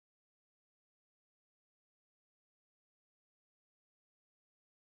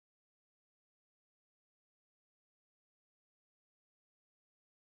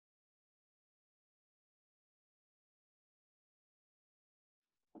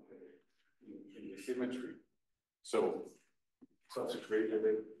in the symmetry. So such a gradient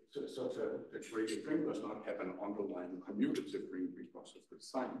ring does not have an underlying commutative ring because of the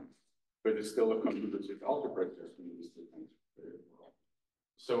sign, but it's still a commutative algebraic just in this different.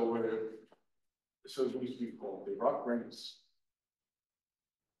 So these we call the Rock rings.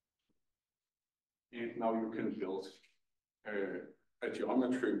 And now you can build a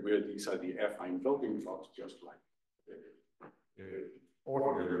geometry where these are the affine building blocks, just like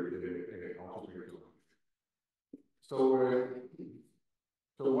ordinary algebraic. So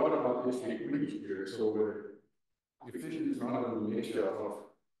what about this degree here? So if this is not a nature of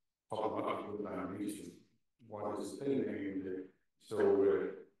topological dimension, what is then named? So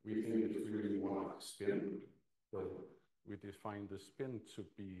we think it's really more like spin. So we define the spin to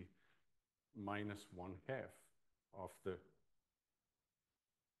be -1/2 of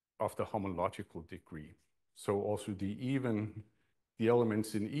the homological degree. So also the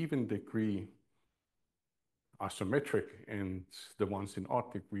elements in even degree are symmetric, and the ones in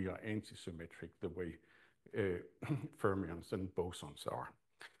odd degree are antisymmetric, the way fermions and bosons are.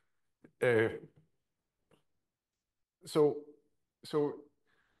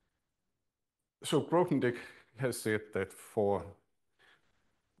 So Grothendieck has said that for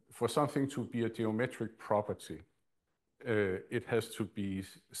something to be a geometric property, it has to be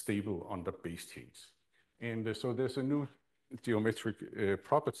stable under base chains. And so there's a new geometric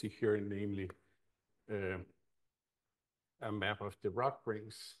property here, namely a map of the Rock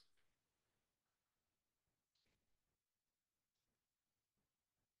rings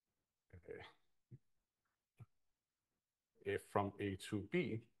from A to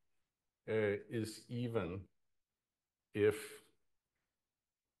B is even if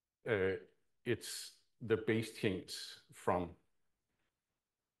it's the base chains from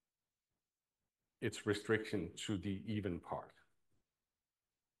its restriction to the even part.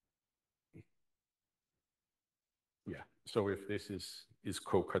 Yeah, so if this is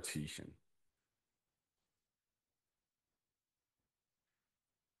co-Cartesian.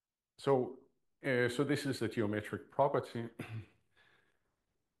 So this is a geometric property.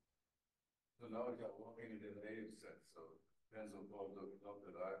 So now we are working in the naive set, so depends on all the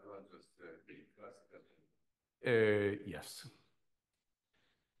just classical. Yes.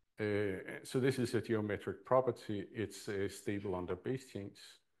 So this is a geometric property. It's stable under base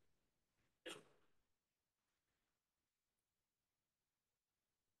chains.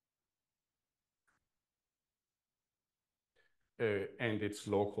 And it's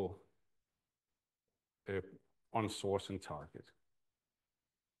local on source and target.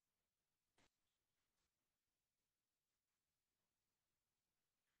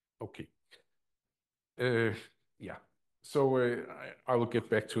 Okay. Yeah. So I will get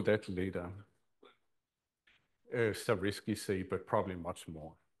back to that later. Risky say, but probably much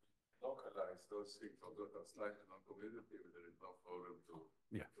more. Localize those things, although that's like non-commutative, there is no problem to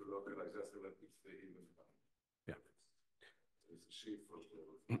localize just so that it's the even time. Yeah. It's a shift for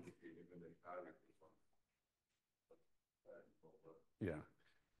even the algebraic one. Yeah.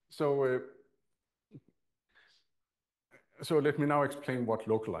 So let me now explain what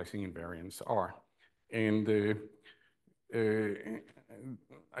localizing invariants are. And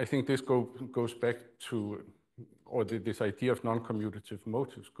I think this goes back to, or this idea of non-commutative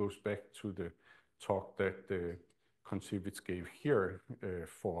motives goes back to the talk that Koncewitz gave here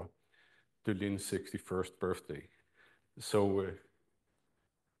for Delin's 61st birthday. So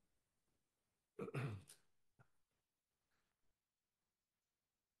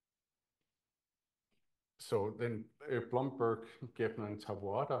so then Blomberg, Gebner, and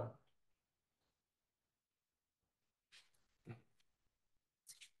Taboada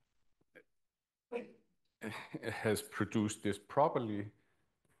has produced this properly,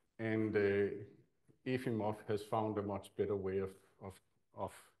 and Efimov has found a much better way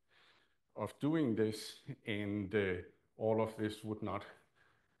of doing this, and all of this would not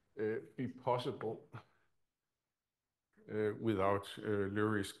be possible without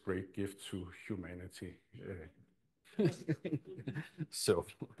Lurie's great gift to humanity. So,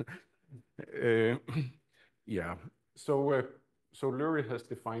 yeah. So Lurie has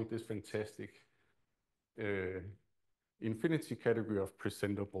defined this fantastic infinity category of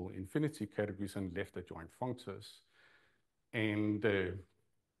presentable infinity categories and left adjoint functors, and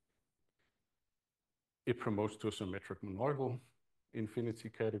it promotes to a symmetric monoidal infinity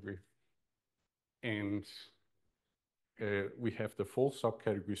category, and we have the full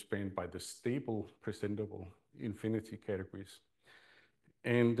subcategory spanned by the stable presentable infinity categories.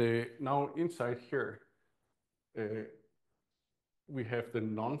 And now inside here, we have the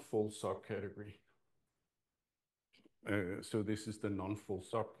non-full subcategory. So this is the non-full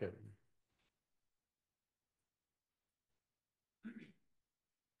subcategory.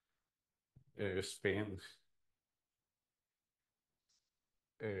 spanned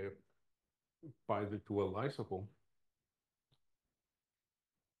by the dualizable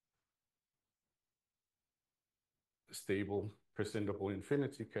stable presentable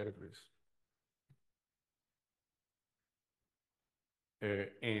infinity categories.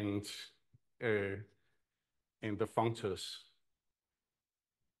 And the functors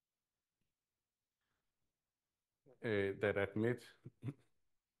that admit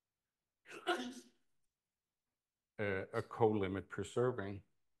a co-limit preserving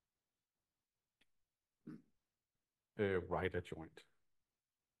right adjoint.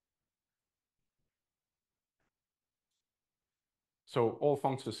 So all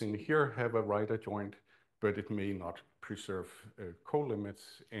functors in here have a right adjoint, but it may not preserve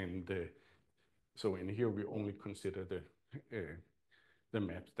co-limits. And so in here we only consider the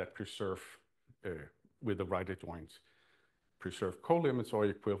maps that preserve with the right adjoint preserve co-limits, or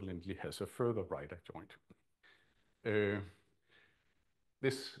equivalently has a further right adjoint.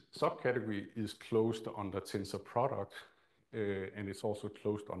 This subcategory is closed under tensor product, and it's also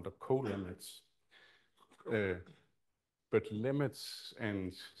closed under co-limits. But limits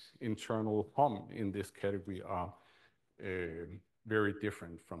and internal Hom in this category are very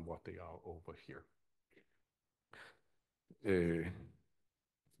different from what they are over here.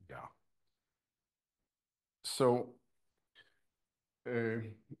 Yeah. So,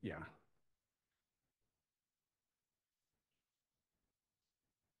 yeah.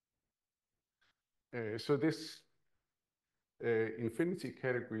 So this infinity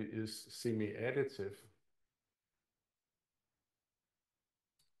category is semi-additive,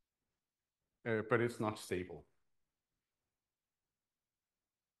 but it's not stable.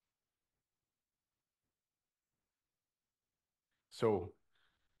 So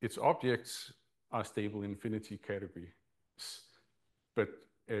its objects are stable infinity categories, but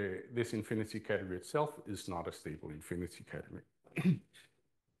this infinity category itself is not a stable infinity category.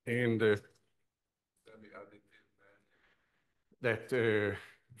 And that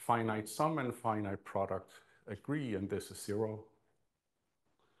finite sum and finite product agree, and this is 0.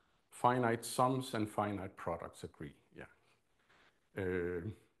 Finite sums and finite products agree, yeah.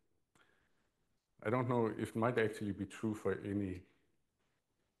 I don't know if it might actually be true for any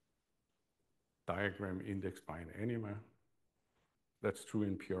diagram indexed by an anima. That's true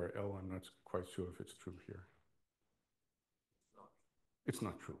in PRL. I'm not quite sure if it's true here. It's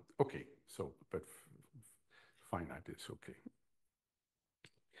not true. Okay, so, but finite is okay.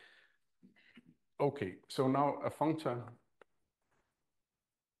 Okay, so now a functor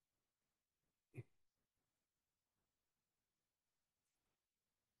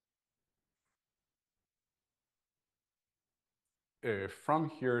from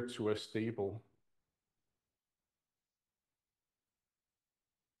here to a stable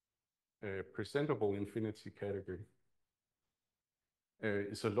presentable infinity category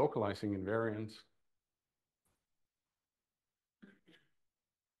is a localizing invariant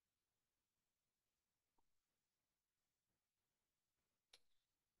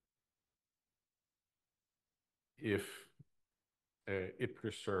if it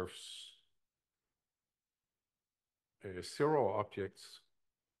preserves 0 objects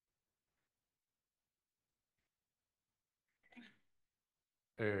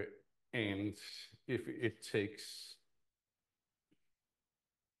and if it takes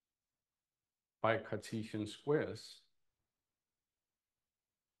bi-Cartesian squares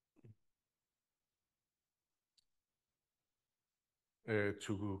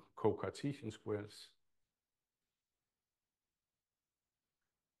to co-Cartesian squares.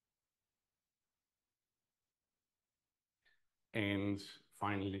 And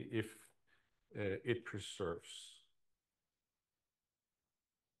finally, if it preserves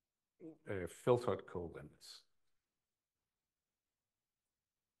filtered co-limits.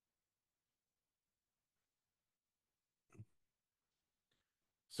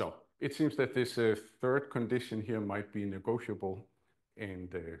 So it seems that this third condition here might be negotiable, and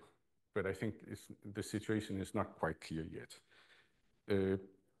but I think the situation is not quite clear yet.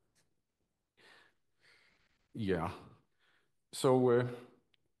 Yeah. So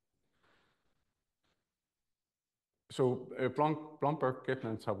Blomberg, Getman,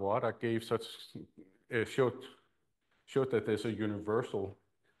 and Taboada gave such showed that there's a universal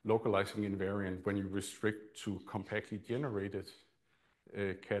localizing invariant when you restrict to compactly generated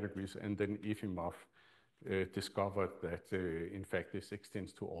categories, and then Efimov discovered that in fact this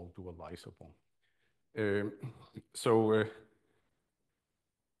extends to all dualizable.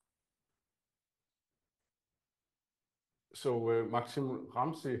 Maxim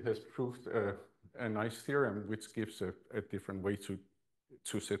Ramsey has proved a nice theorem which gives a different way to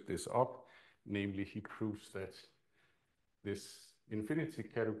set this up. namely he proves that this infinity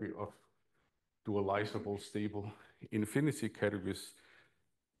category of dualizable stable infinity categories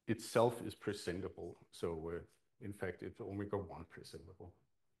itself is presentable. So in fact, it's omega 1 presentable.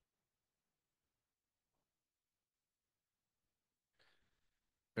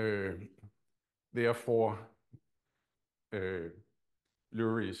 Therefore,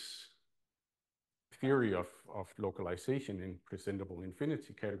 Lurie's theory of localization in presentable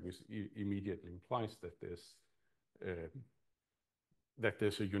infinity categories immediately implies that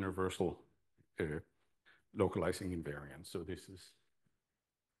there's a universal localizing invariance. So this is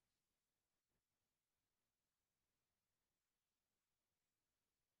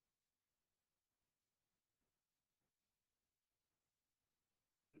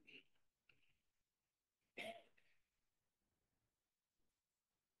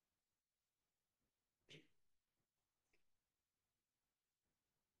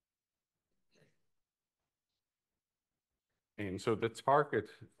and so the target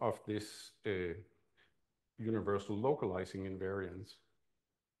of this universal localizing invariance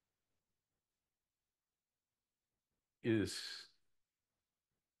is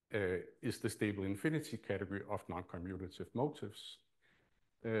the stable infinity category of non-commutative motives.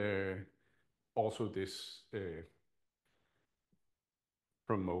 Also, this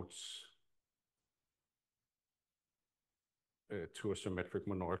promotes to a symmetric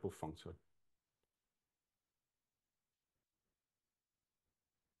monoidal functor.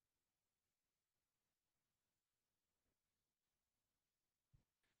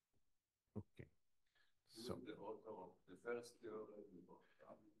 Okay. So the author of the first theorem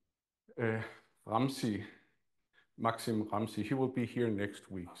Ramsey, Maxim Ramsey, he will be here next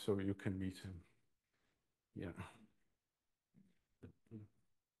week, so you can meet him. Yeah.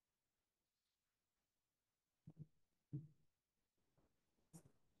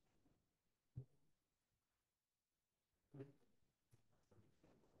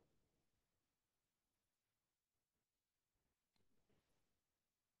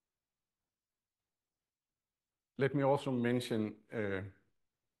 Let me also mention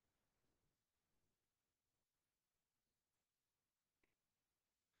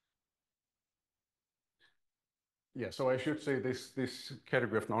so I should say this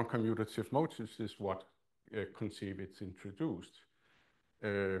category of non-commutative motives is what Koncevits introduced.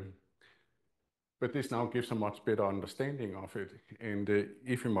 But this now gives a much better understanding of it, and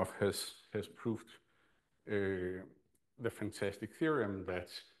Efimov has proved the fantastic theorem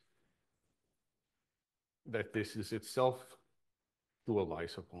that this is itself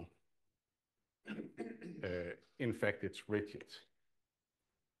dualizable. In fact, it's rigid.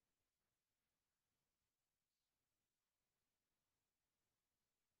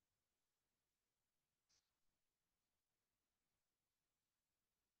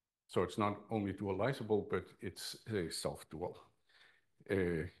 So it's not only dualizable, but it's self-dual.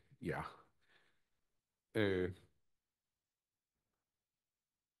 Yeah.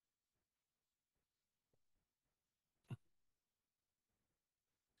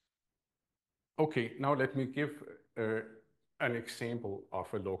 Okay, now let me give an example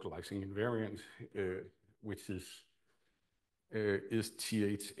of a localizing invariant, which is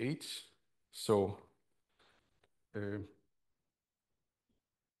THH. So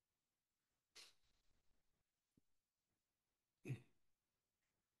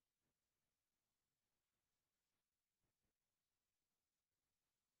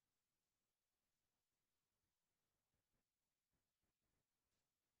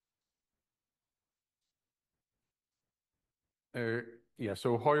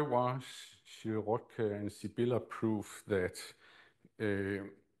so Hoywa, Sirotke, and Sibylla prove that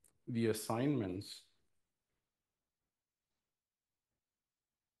the assignments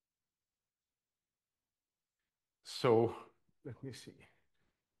so let me see.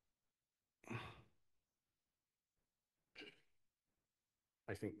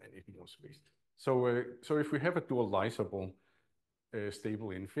 I think I need more space. So, so if we have a dualizable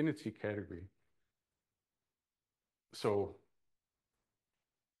stable infinity category, so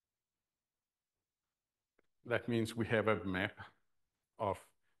that means we have a map of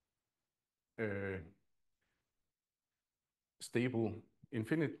stable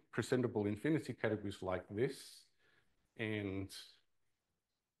presentable infinity categories like this, and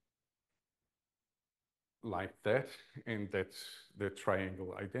like that, and that the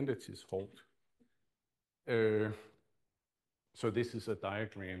triangle identities hold. So this is a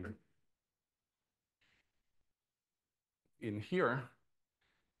diagram in here.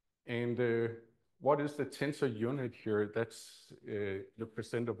 And what is the tensor unit here? That's the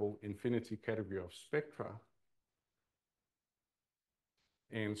presentable infinity category of spectra.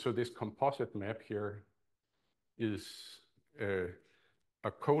 And so this composite map here is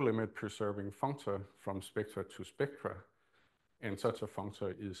a co-limit preserving functor from spectra to spectra. And such a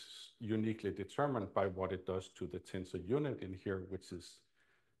functor is uniquely determined by what it does to the tensor unit in here, which is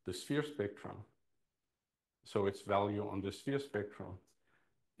the sphere spectrum. So its value on the sphere spectrum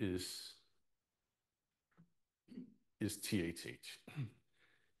is THH.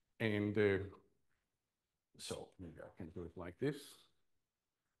 And so maybe I can do it like this.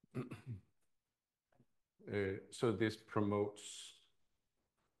 So this promotes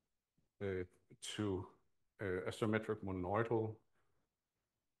to a symmetric monoidal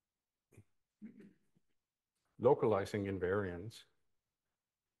localizing invariance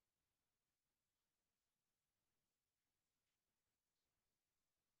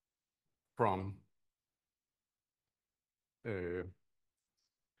from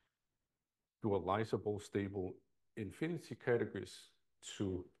dualizable stable infinity categories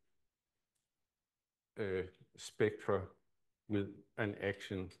to spectra with an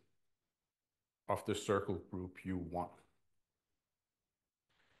action of the circle group U1.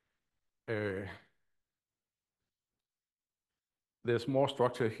 There's more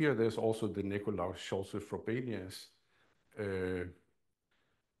structure here. There's also the Nicolaus-Scholze-Frobenius.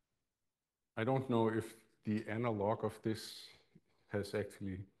 I don't know if the analog of this has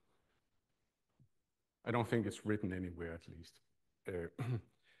actually, I don't think it's written anywhere at least,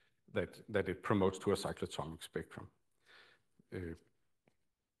 that it promotes to a cyclotomic spectrum.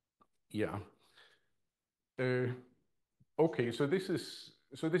 Yeah. Okay, so this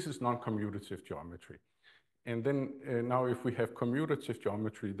is non-commutative geometry. And then now if we have commutative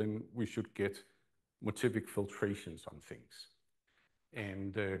geometry, then we should get motivic filtrations on things.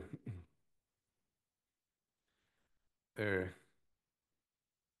 And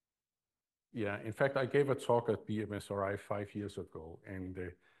yeah, in fact, I gave a talk at BMSRI 5 years ago,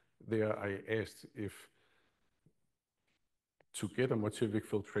 and there I asked if to get a motivic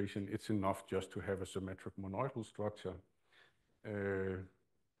filtration, it's enough just to have a symmetric monoidal structure.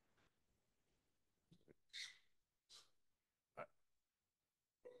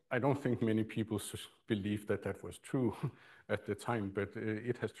 I don't think many people believed that that was true at the time, but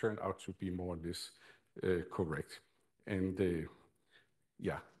it has turned out to be more or less correct. And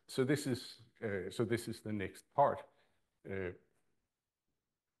yeah, so this is the next part,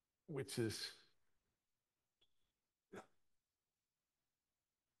 which is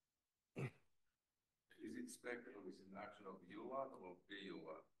it spectrum is an action of U1 or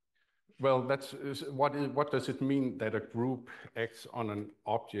P1? Well, that's what does it mean that a group acts on an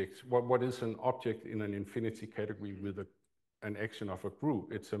object? What is an object in an infinity category with an action of a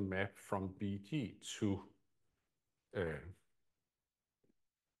group? It's a map from BG to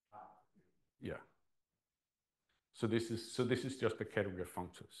yeah. So this is just a category of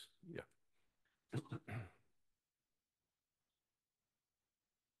functors. Yeah.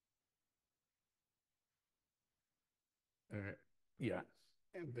 Yeah,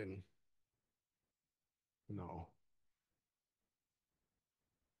 and then no.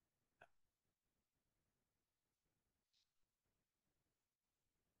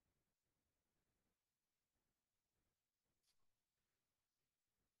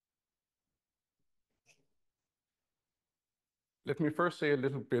 Let me first say a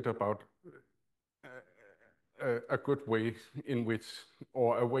little bit about a good way in which,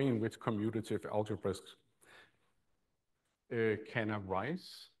 or a way in which commutative algebras can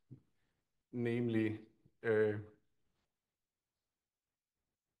arise, namely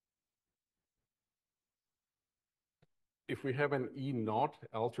if we have an E0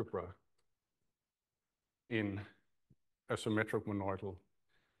 algebra in a symmetric monoidal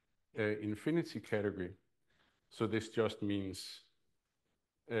infinity category, so this just means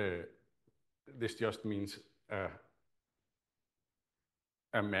a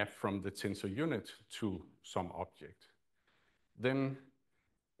map from the tensor unit to some object. Then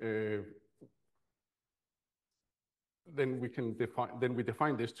we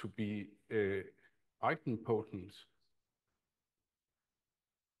define this to be idempotent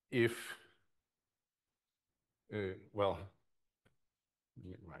if well, let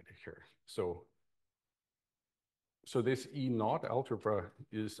me write it here. So this E0 algebra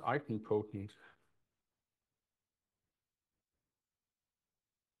is idempotent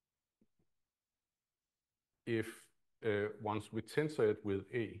if once we tensor it with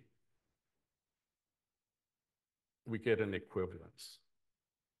A, we get an equivalence.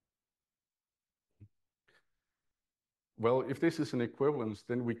 Well, if this is an equivalence,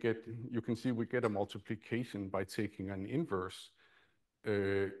 then you can see we get a multiplication by taking an inverse.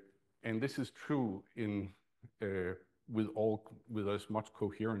 And this is true in with as much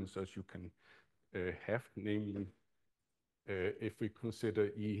coherence as you can have, namely if we consider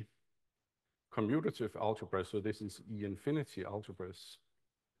E commutative algebra, so this is E infinity algebras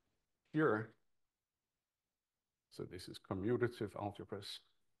here. So this is commutative algebras.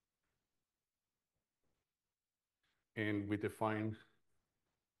 And we define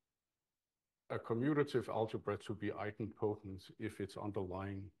a commutative algebra to be idempotent if its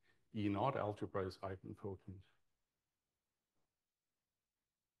underlying E0 algebra is idempotent.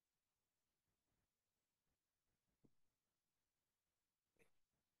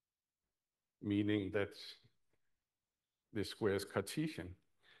 Meaning that this square is Cartesian.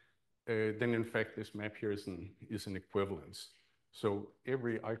 Then in fact this map here is an equivalence. So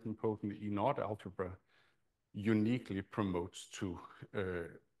every idempotent E0 algebra uniquely promotes to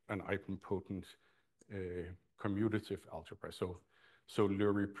an idempotent commutative algebra. So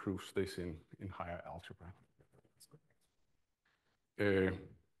Lurie proves this in higher algebra.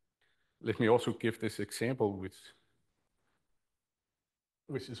 Let me also give this example,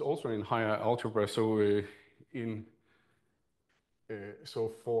 which is also in higher algebra. So so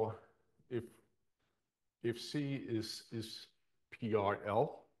for if C is PRL,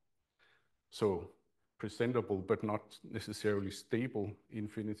 so presentable but not necessarily stable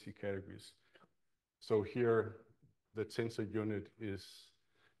infinity categories. So here the tensor unit is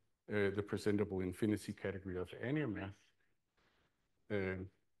the presentable infinity category of any math.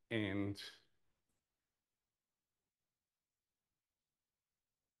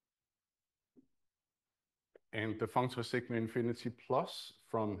 And the functor sigma infinity plus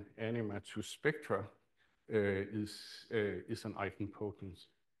from anima to spectra is an idempotent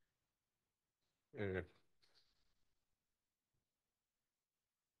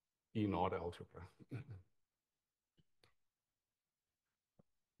E0 algebra.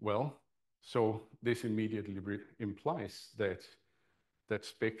 Well, so this immediately implies that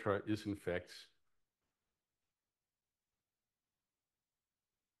spectra is in fact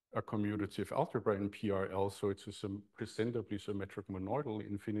a commutative algebra in PRL, so it's a presentably symmetric monoidal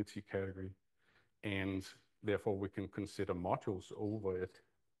infinity category, and therefore we can consider modules over it,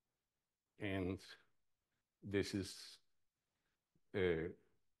 and this is the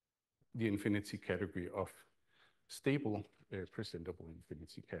infinity category of stable presentable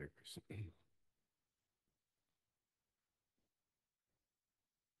infinity categories.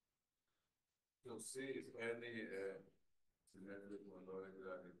 So C is any symmetric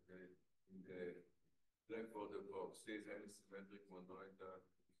monoidal in the black border box. C is any symmetric monoidal.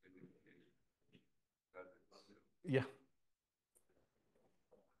 Yeah.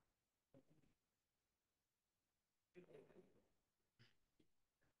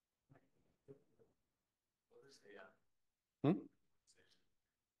 Hmm?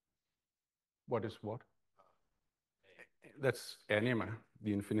 What is what? That's anima,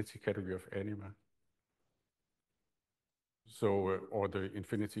 the infinity category of anima. So, or the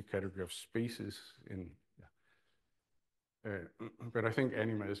infinity category of spaces in, but I think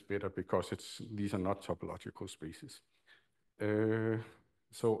anima is better because these are not topological spaces.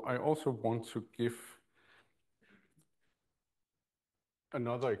 So I also want to give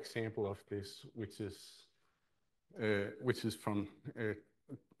another example of this, which is from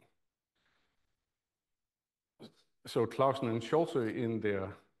so Clausen and Scholze in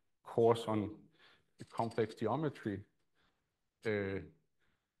their course on complex geometry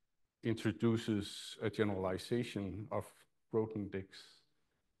introduces a generalization of Grothendieck's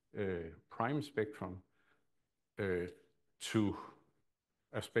prime spectrum to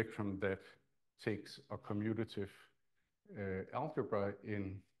a spectrum that takes a commutative algebra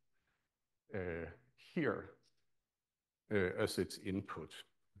in here as its input.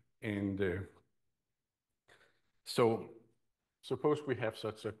 And so suppose we have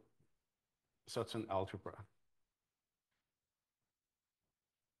such an algebra.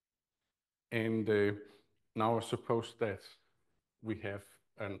 And now suppose that we have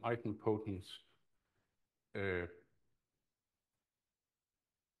an idempotent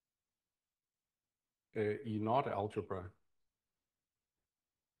E0 algebra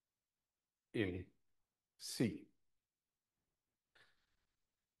in C.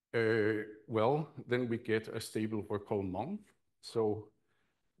 Well, then we get a stable Volkow-Monge. So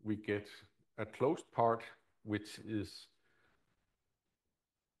we get a closed part, which is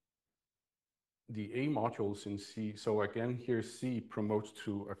the A modules in C. So again, here C promotes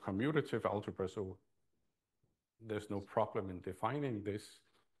to a commutative algebra, so there's no problem in defining this.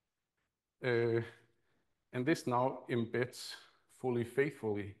 And this now embeds fully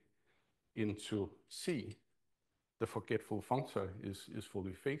faithfully into C. The forgetful functor is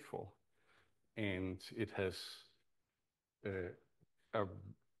fully faithful, and it has a,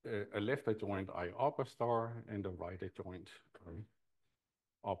 a left adjoint I upper star and a right adjoint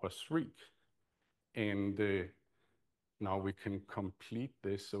upper streak. And now we can complete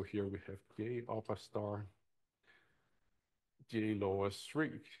this. So here we have J upper star, J lower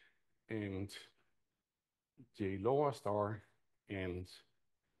streak, and J lower star. And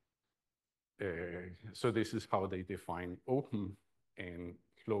so this is how they define open and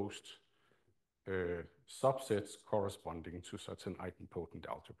closed subsets corresponding to such an idempotent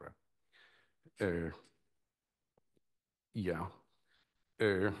algebra. Yeah.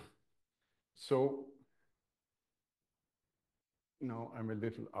 So now I'm a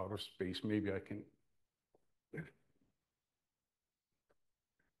little out of space. Maybe I can.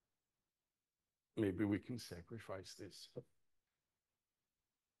 Maybe we can sacrifice this.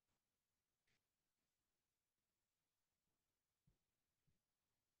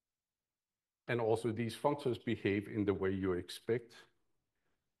 And also these functors behave in the way you expect.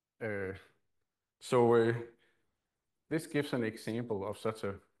 So this gives an example of such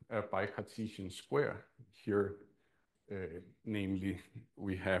a bicartesian square. Here, namely,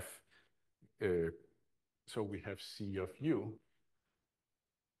 we have, so we have C of U.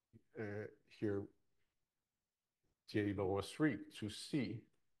 Here, J lower streak to C,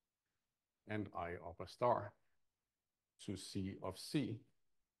 and I upper star to C of C.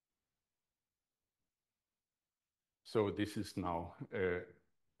 So this is now a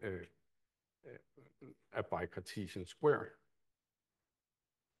bicartesian square.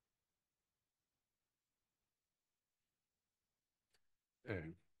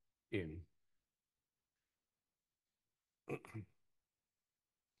 In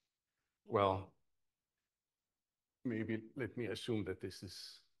well, maybe let me assume that this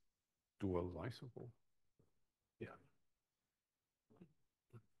is dualizable. Yeah.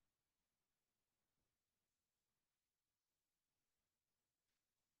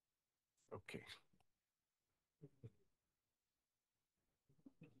 Okay.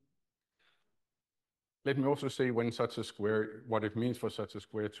 Let me also say when such a square, what it means for such a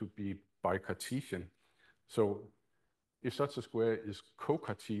square to be bicartesian. So if such a square is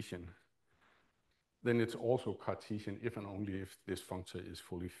co-Cartesian, then it's also Cartesian if and only if this functor is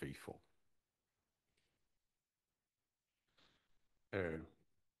fully faithful.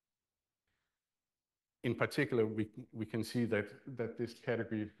 In particular, we can see that this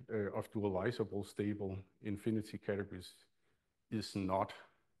category of dualizable stable infinity categories is not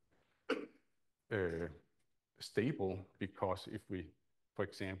stable, because if we, for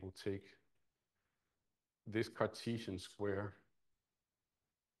example, take this Cartesian square,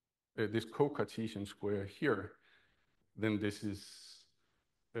 this co-Cartesian square here, then this is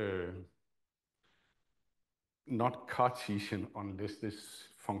not Cartesian unless this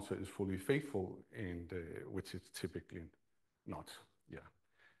functor is fully faithful, and which is typically not. Yeah.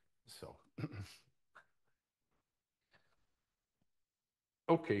 So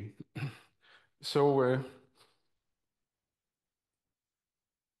okay. So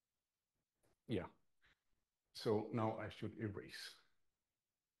yeah. So now I should erase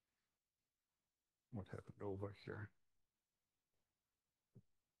what happened over here.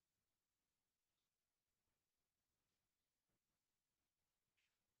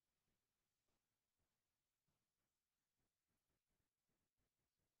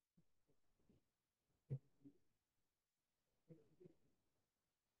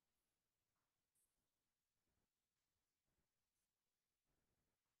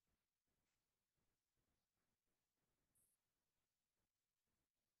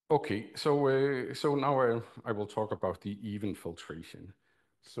 Okay, so now I will talk about the even filtration.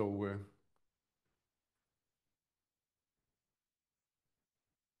 So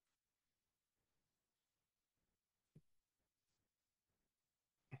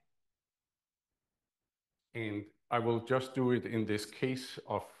and I will just do it in this case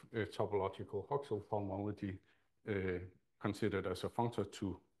of topological Huxel homology considered as a functor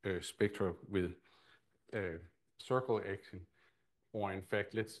to spectra with circle action. Or in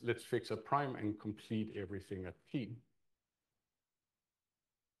fact, let's fix a prime and complete everything at P.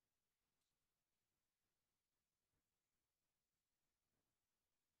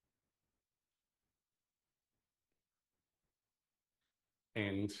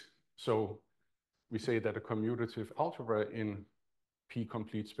 And so we say that a commutative algebra in P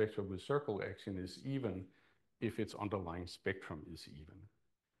complete spectra with circle action is even if its underlying spectrum is even.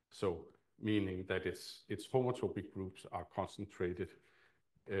 So meaning that its homotopic groups are concentrated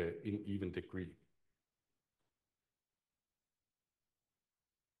in even degree.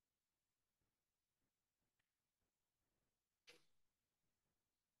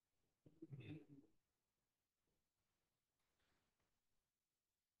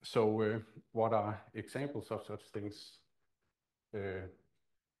 So what are examples of such things?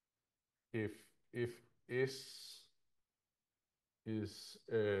 If S is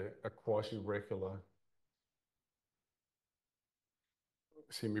a quasi-regular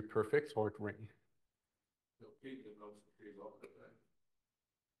semi-perfectoid ring. So P belongs to P local, right?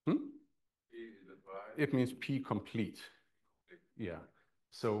 P is a pi. It means P complete. Yeah.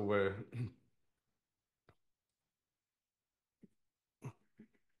 So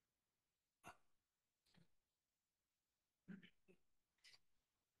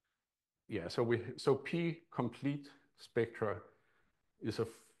yeah, so P complete spectra is a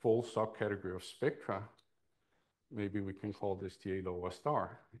full subcategory of spectra. Maybe we can call this the A lower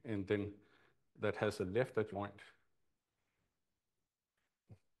star, and then that has a left adjoint,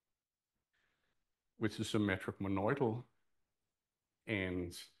 which is symmetric monoidal,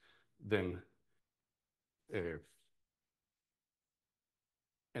 and then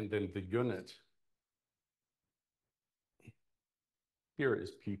the unit here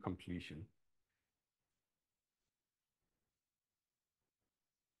is P completion.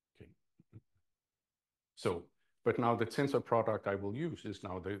 Okay. So, but now the tensor product I will use is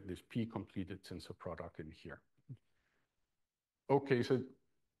now this P completed tensor product in here. Okay, so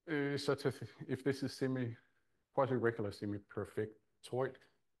if this is quasi-regular semi-perfectoid,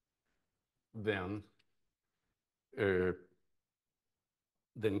 then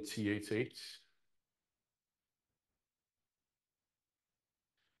THH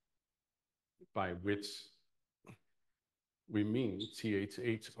by which we mean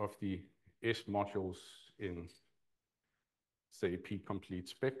THH of the S modules in, say, P complete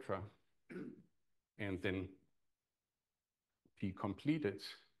spectra, and then P completed,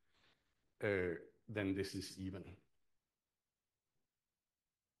 then this is even.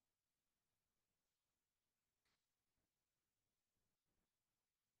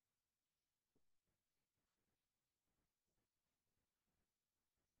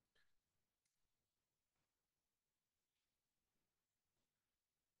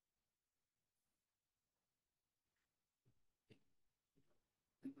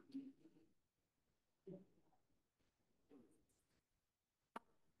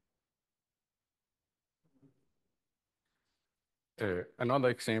 Another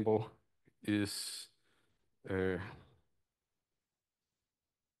example is, yeah.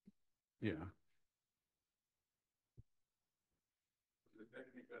 The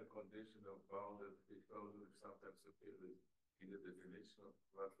technical condition of bounded because we sometimes appear in the definition of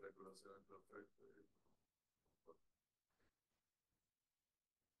what regular semi-perfectoid.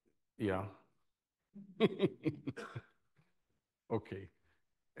 Yeah. Okay.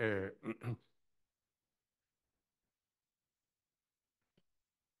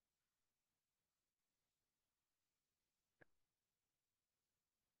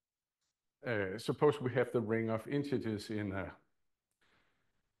 Suppose we have the ring of integers in a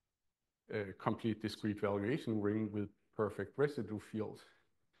complete discrete valuation ring with perfect residue field,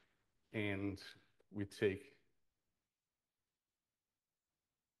 and we take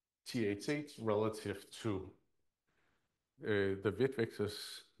THH relative to the bit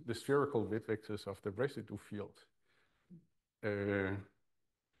vectors, the spherical bit vectors of the residue field.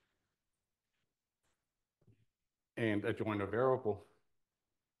 And adjoin a variable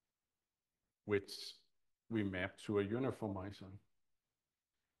which we map to a uniformizer,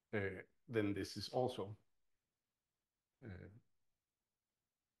 then this is also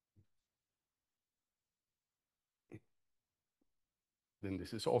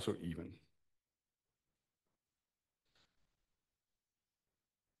even.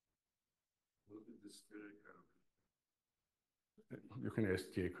 Look at the spherical. You can ask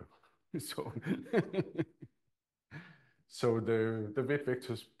Jacob. So the bit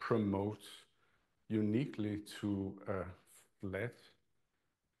vectors promote uniquely to a flat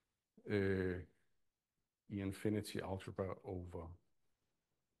E-infinity algebra over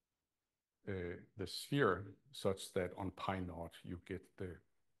the sphere, such that on pi naught you get the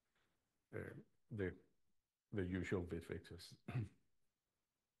usual bit vectors.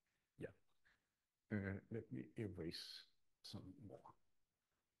 Yeah. Let me erase some more.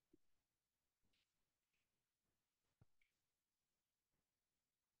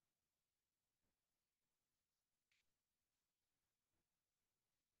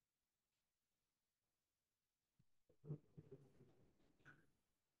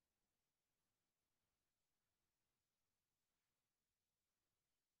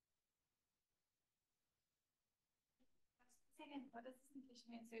 Again, what does this notation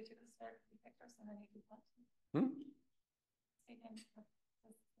mean? So you took the spherical vectors and then you do what? Again,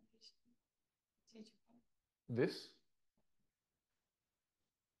 what does this notation? This?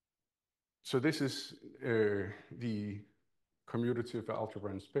 so this is the commutative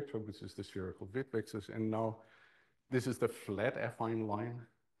algebra in spectrum, which is the spherical Witt vectors, and now this is the flat affine line.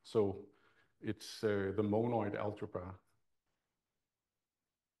 So it's the monoid algebra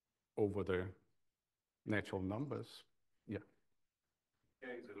over the natural numbers. Yeah. K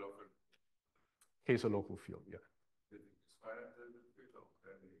is a local. K is a local field, yeah.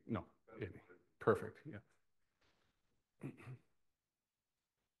 No, any. Perfect, yeah.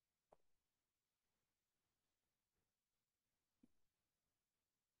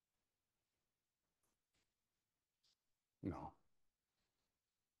 No.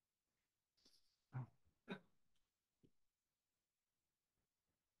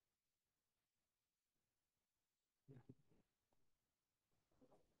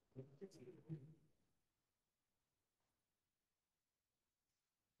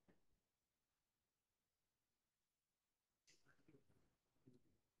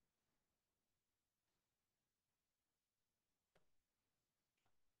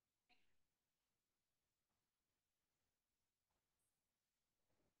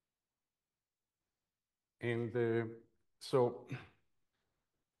 And so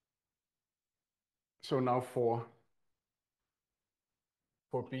now for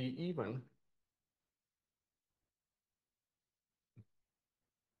B even,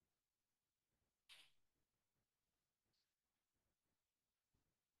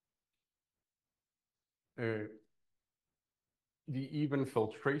 the even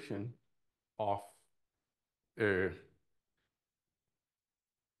filtration of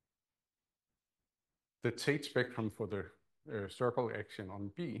the Tate spectrum for the circle action on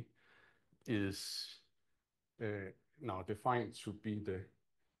B is now defined to be the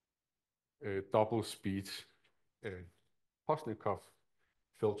double speed Postnikov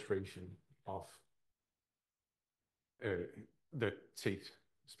filtration of the Tate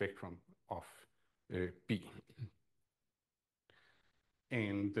spectrum of B.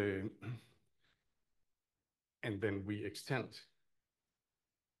 And then we extend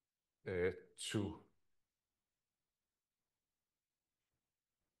to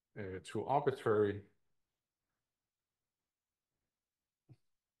arbitrary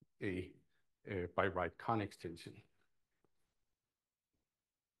by right Kahn extension.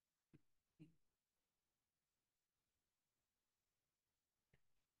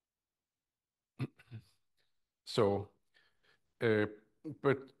 So,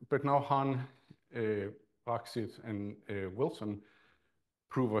 but now Hahn, Raksit, and Wilson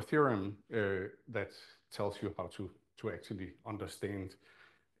prove a theorem that tells you how to actually understand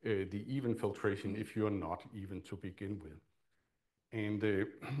the even filtration if you're not even to begin with. And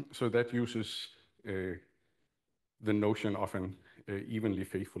so that uses the notion of an evenly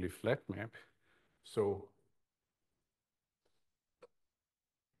faithfully flat map. So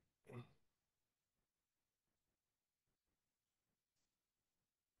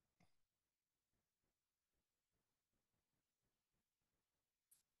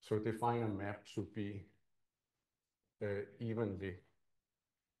define a map to be evenly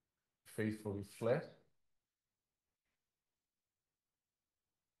faithfully flat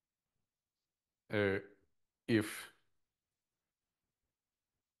if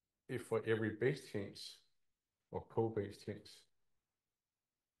for every base change or co-base change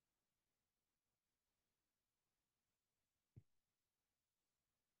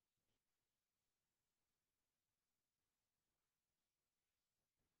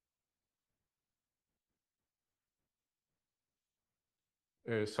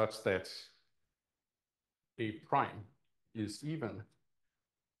such that A prime is even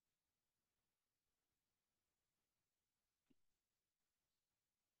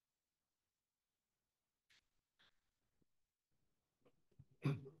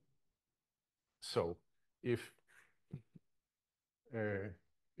so if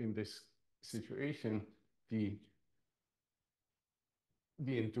in this situation the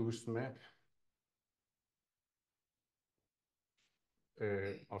induced map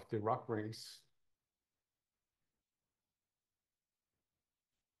of the Dirac rings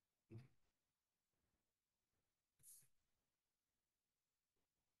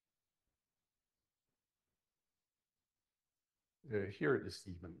here it is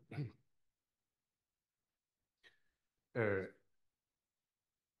even.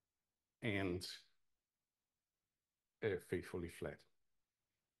 And faithfully flat.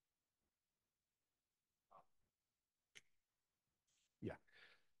 Yeah.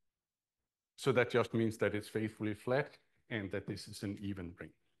 So that just means that it's faithfully flat and that this is an even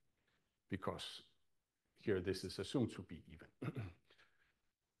ring, because here this is assumed to be even.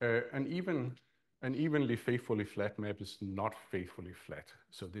 An evenly faithfully flat map is not faithfully flat.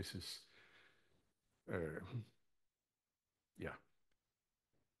 So this is yeah.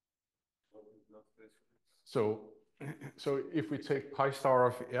 So if we take pi star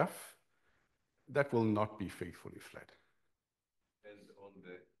of f, that will not be faithfully flat. And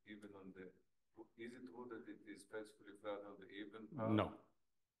even on the, is it true that it is faithfully flat on the even part? No.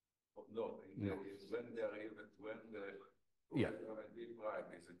 Oh, no, No. when they are even, when the yeah. b prime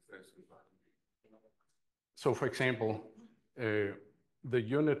is it faithfully flat? So for example, the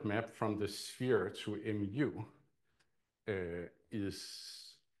unit map from the sphere to mu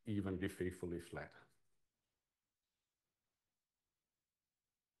is evenly faithfully flat.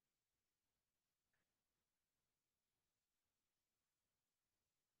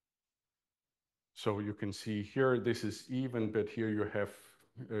 So you can see here, this is even, but here you have,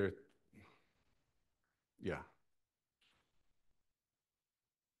 yeah.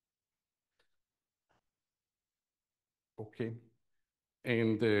 Okay.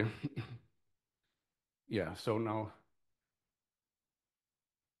 And yeah, so now,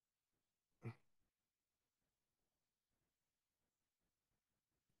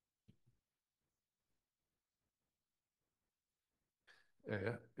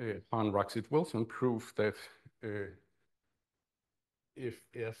 Hahn-Raksit-Wilson proved that if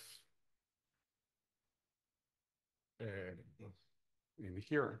f in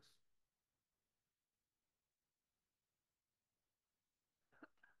here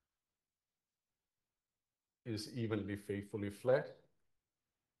is evenly faithfully flat,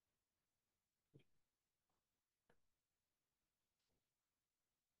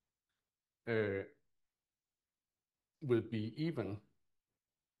 will be even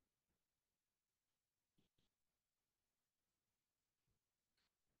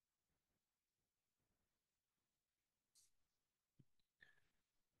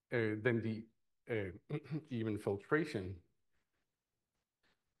then the even filtration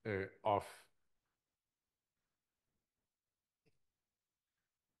of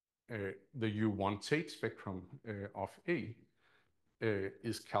the U1 Tate spectrum of A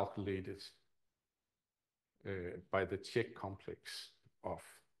is calculated by the check complex of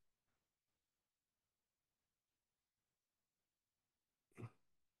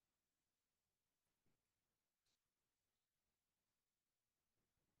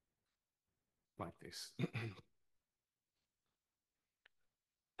like this.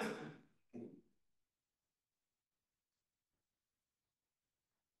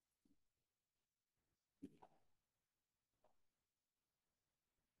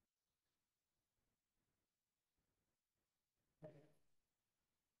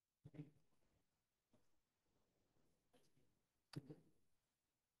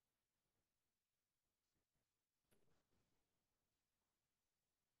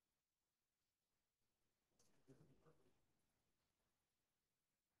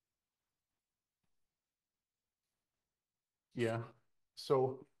 Yeah,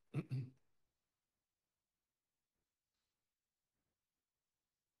 so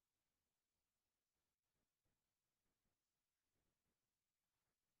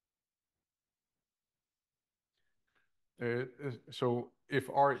so if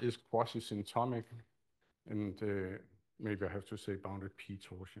R is quasi-symptomic, and maybe I have to say bounded p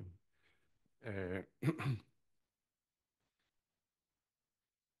torsion, and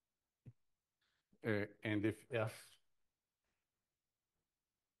if F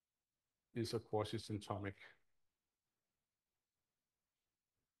is a quasi-symptomic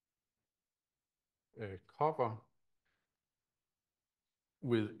cover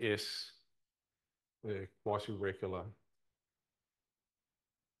with S quasi-regular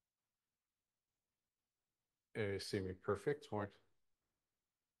semi-perfectoid,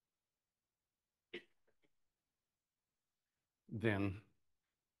 then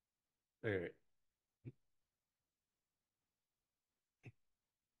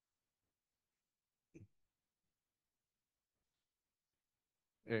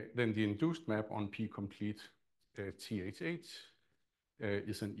then the induced map on P complete THH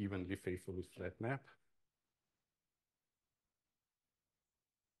is an evenly faithfully flat map.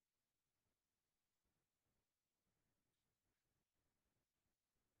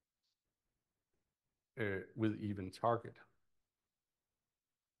 With even target.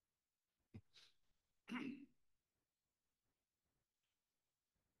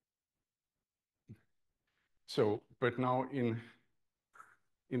 So, but now in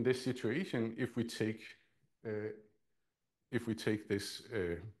this situation, if we take this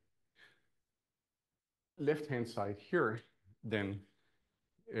left-hand side here, then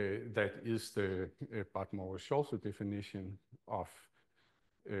that is the Barth-Morris-Scholze definition of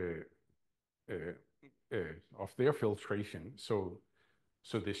their filtration. So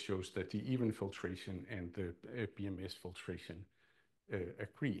So this shows that the even filtration and the BMS filtration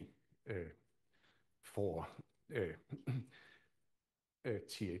agree for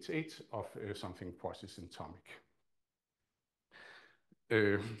TH8 of something quasi-symptomic.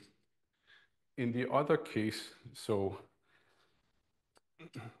 In the other case, so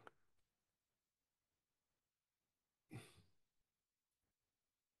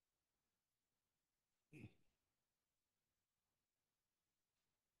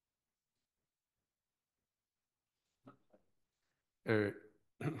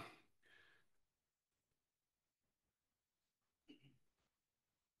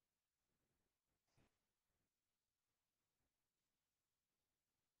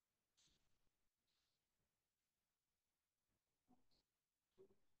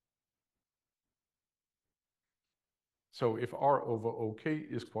so if R over OK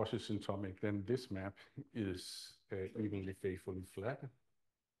is quasi-symptomic, then this map is evenly faithfully flat.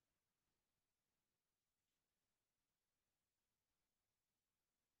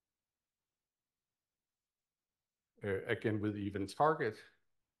 Again with even target.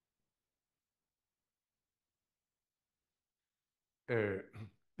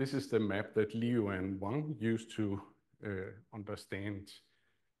 This is the map that Liu and Wang used to understand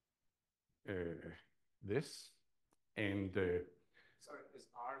this. And sorry, is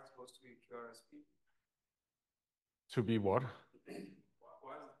R supposed to be QRSP? To be what? Why is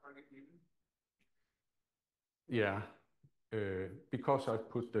the target even? Yeah, because I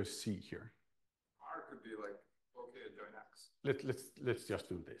put the C here. R could be like, okay, join X. Let's just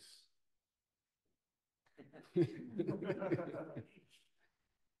do this.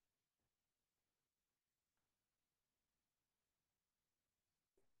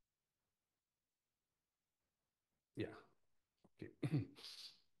 Yeah.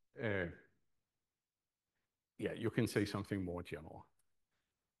 Okay. Yeah, you can say something more general.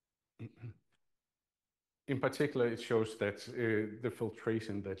 In particular, it shows that the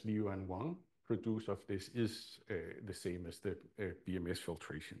filtration that Liu and Wang produce of this is the same as the BMS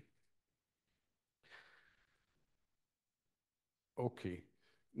filtration. Okay,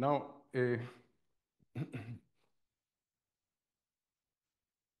 now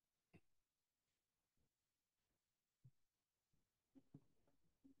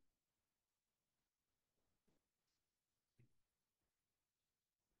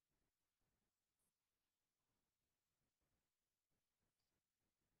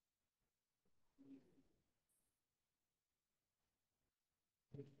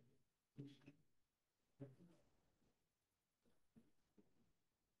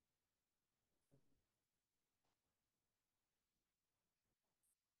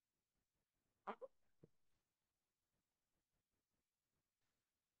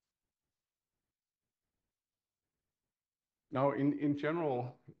now in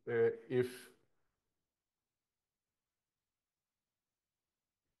general, if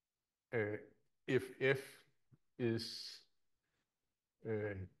F is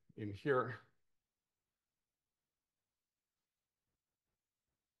in here,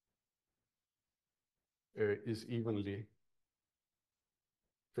 is evenly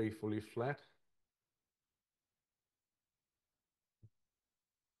faithfully flat,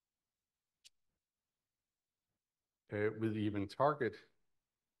 with even target,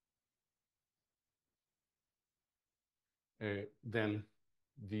 then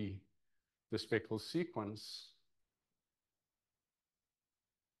the spectral sequence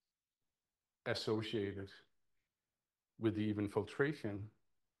associated with the even filtration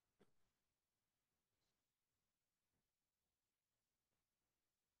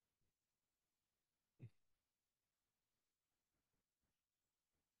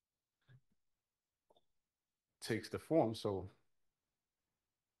takes the form. So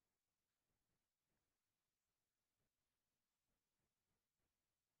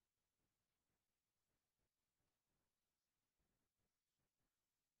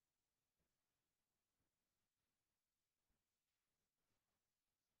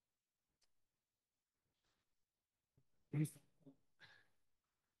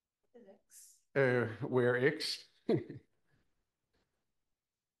where X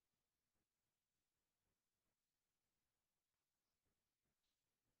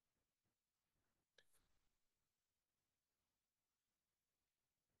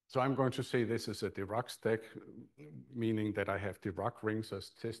so I'm going to say this is a Dirac stack, meaning that I have Dirac rings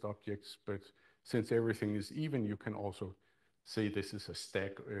as test objects, but since everything is even, you can also say this is a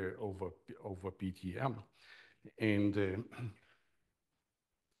stack over BDM. And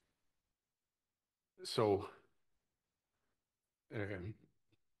so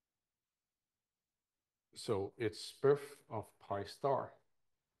it's perf of pi star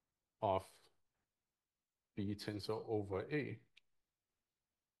of B tensor over A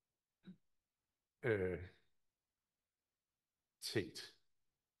Tate.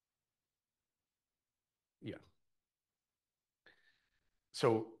 Yeah.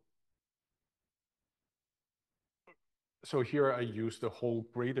 So here I use the whole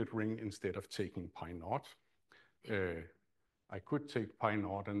graded ring instead of taking pi naught. I could take pi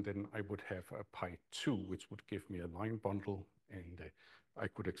naught and then I would have a pi 2, which would give me a line bundle, and I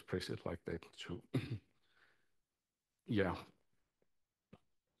could express it like that too. Yeah.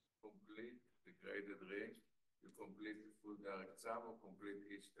 Complete the graded ring, you complete the full direct sum or complete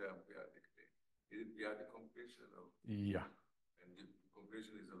each term p-adic ring. Is it p-adic completion? Or? Yeah. And the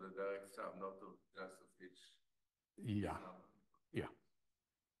completion is of the direct sum, not of just of each yeah. sum. Yeah.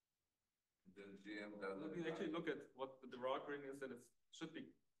 Then GM doesn't. You can actually look at what the Dirac ring is, and it should be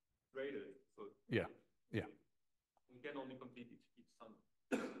graded. So yeah. Yeah. you can only complete each sum.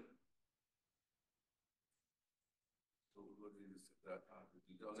 So what is that?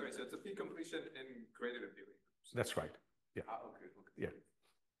 Sorry, so it's a P completion in graded appealing. That's right. Yeah. Okay. Yeah.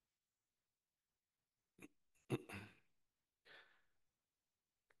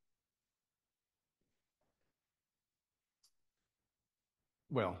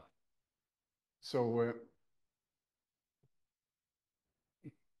 Well, so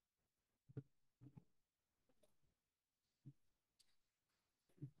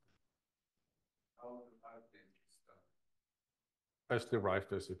as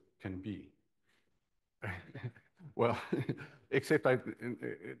derived as it can be. Well, except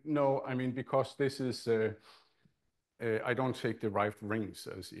no, I mean, because this is, I don't take derived rings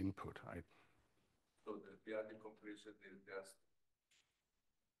as input. So the p-adic completion is just,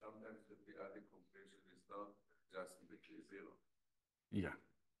 sometimes the p-adic completion is not just strictly 0. Yeah.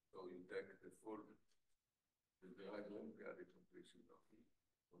 So you take the full, the derived ring p-adic completion or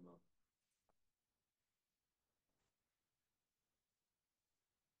not.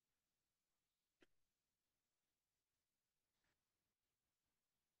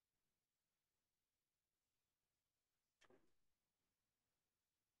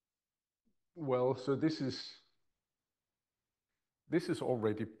 Well, so this is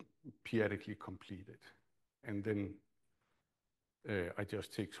already p-adically completed, and then I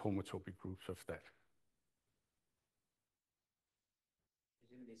just take homotopy groups of that.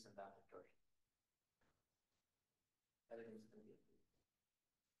 Presumably some bound distortion. Everything's going to be.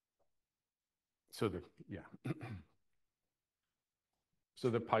 So so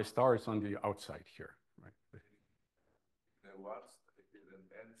the pi star is on the outside here, right? The what's is an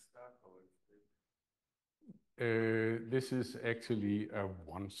n stack or this is actually a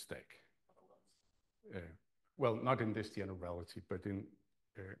one stack. Well, not in this generality, but in,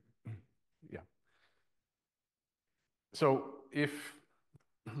 yeah. So if,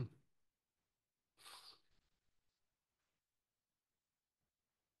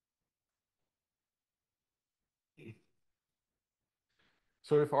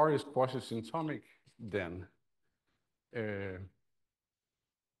 so if R is quasi-symptomic, then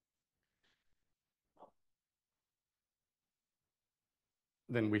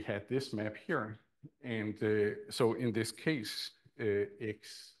we had this map here. And so in this case,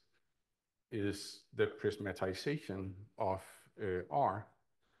 X is the prismatization of R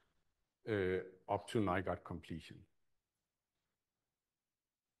up to Nygaard completion.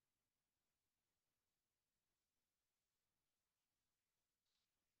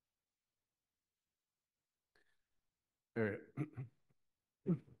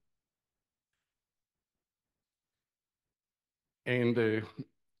 And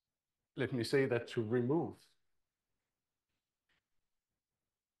let me say that to remove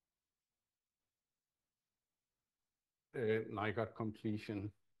Nygaard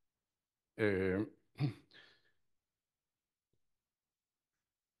completion,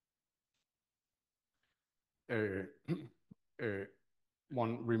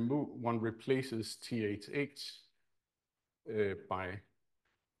 one replaces THH by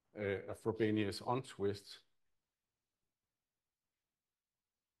a Frobenius untwist.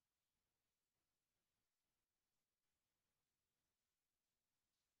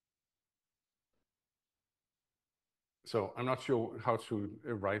 So I'm not sure how to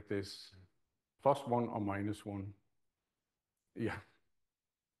write this, +1 or -1. Yeah,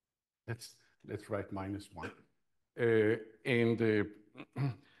 let's write -1.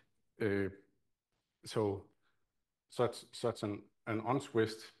 So such an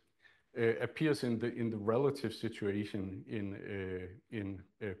untwist appears in the relative situation in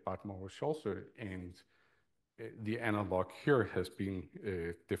Bartmore-Scholze, and the analog here has been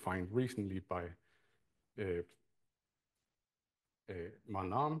defined recently by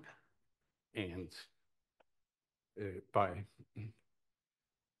Manam and by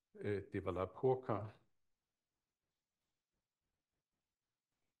Developurka,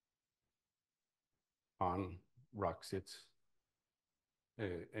 Hahn-Raksit,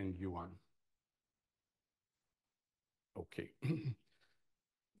 and Yuan. Okay.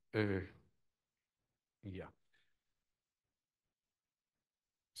 Yeah.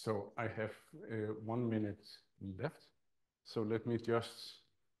 So I have 1 minute left. So let me just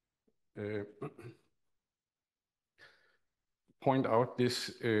point out this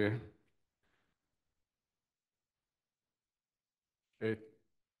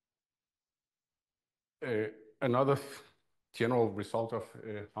another general result of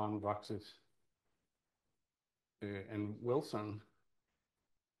Hahn-Raksit and Wilson,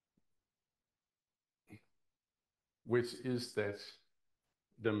 which is that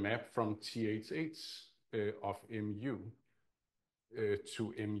the map from THH of mu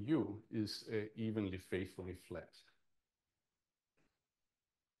to mu is evenly faithfully flat.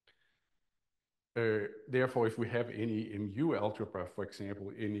 Therefore, if we have any mu algebra, for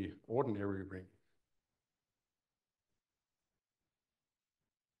example, any ordinary ring,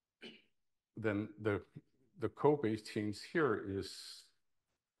 then the co-base change here is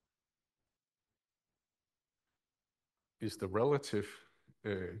the relative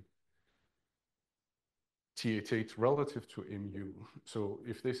THH relative to mu. So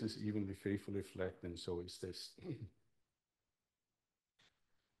if this is evenly faithfully flat, then so is this.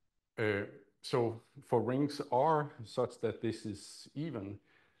 So for rings R such that this is even,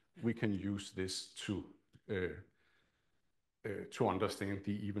 we can use this to understand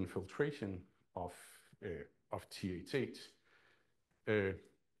the even filtration of THH. In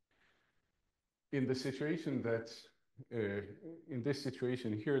the situation that in this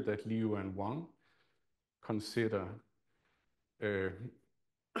situation here that Liu and Wang consider,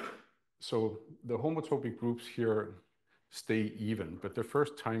 so the homotopic groups here stay even, but the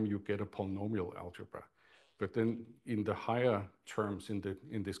first time you get a polynomial algebra. But then in the higher terms in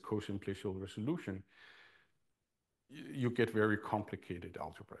this co-simplicial resolution, you get very complicated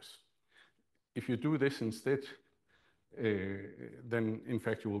algebras. If you do this instead, then in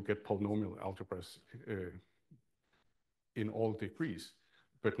fact you will get polynomial algebras in all degrees,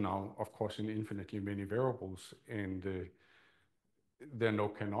 but now of course in infinitely many variables, and there are no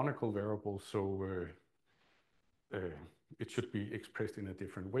canonical variables, so it should be expressed in a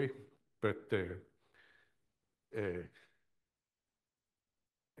different way, but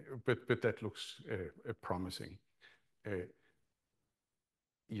that looks promising.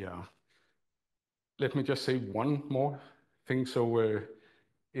 Yeah. Let me just say one more thing. So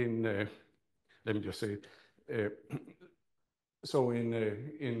let me just say it. So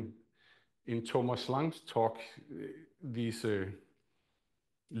in Thomas Lang's talk, these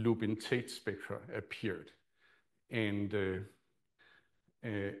Lubin-Tate spectra appeared, and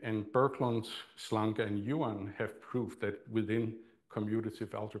Berglund, Slank, and Yuan have proved that within commutative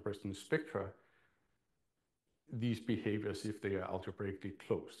algebras and spectra, these behave as if they are algebraically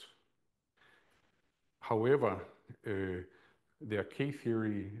closed. However, their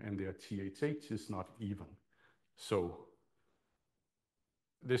K-theory and their THH is not even. So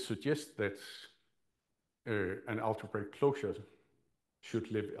this suggests that an algebraic closure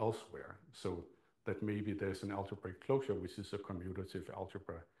should live elsewhere. So that maybe there's an algebraic closure which is a commutative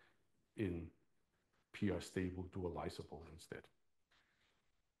algebra in PR stable dualizable instead.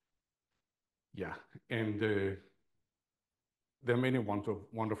 Yeah, and there are many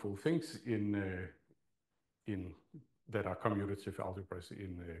wonderful things in that are commutative algebras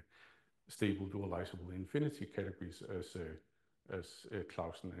in stable dualizable infinity categories, as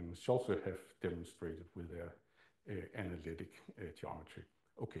Clausen and Scholze have demonstrated with their analytic geometry.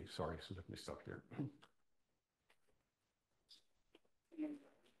 Okay, sorry, so let me stop here.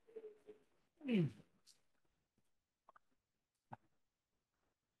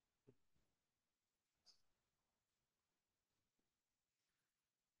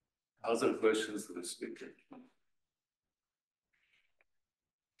 Other questions to the speaker?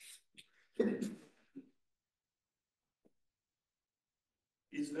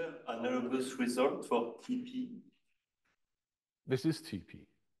 Is there analogous result for TP? This is TP.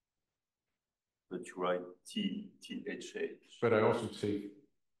 But you write THH. But I also take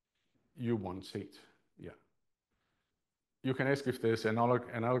U1 take, yeah. You can ask if there's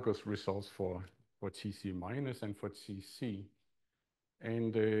analogous results for TC minus and for TC.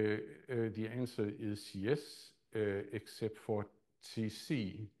 And the answer is yes, except for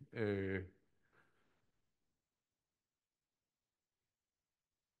TC.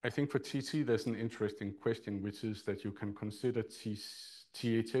 I think for TC, there's an interesting question, which is that you can consider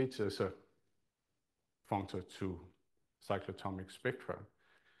THH as a functor to cyclotomic spectra.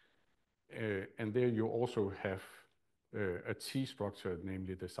 And there you also have a T structure,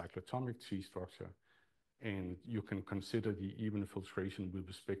 namely the cyclotomic T structure, and you can consider the even filtration with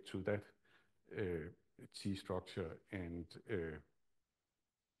respect to that T structure, and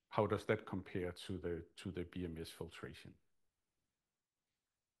how does that compare to the BMS filtration?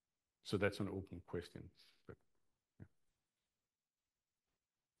 So that's an open question. But,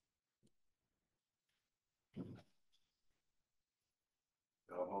 yeah.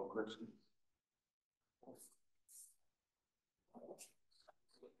 There are more questions?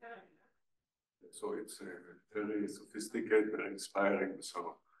 So it's very sophisticated and inspiring.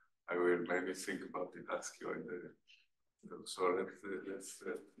 So I will maybe think about it, ask you in the. So let's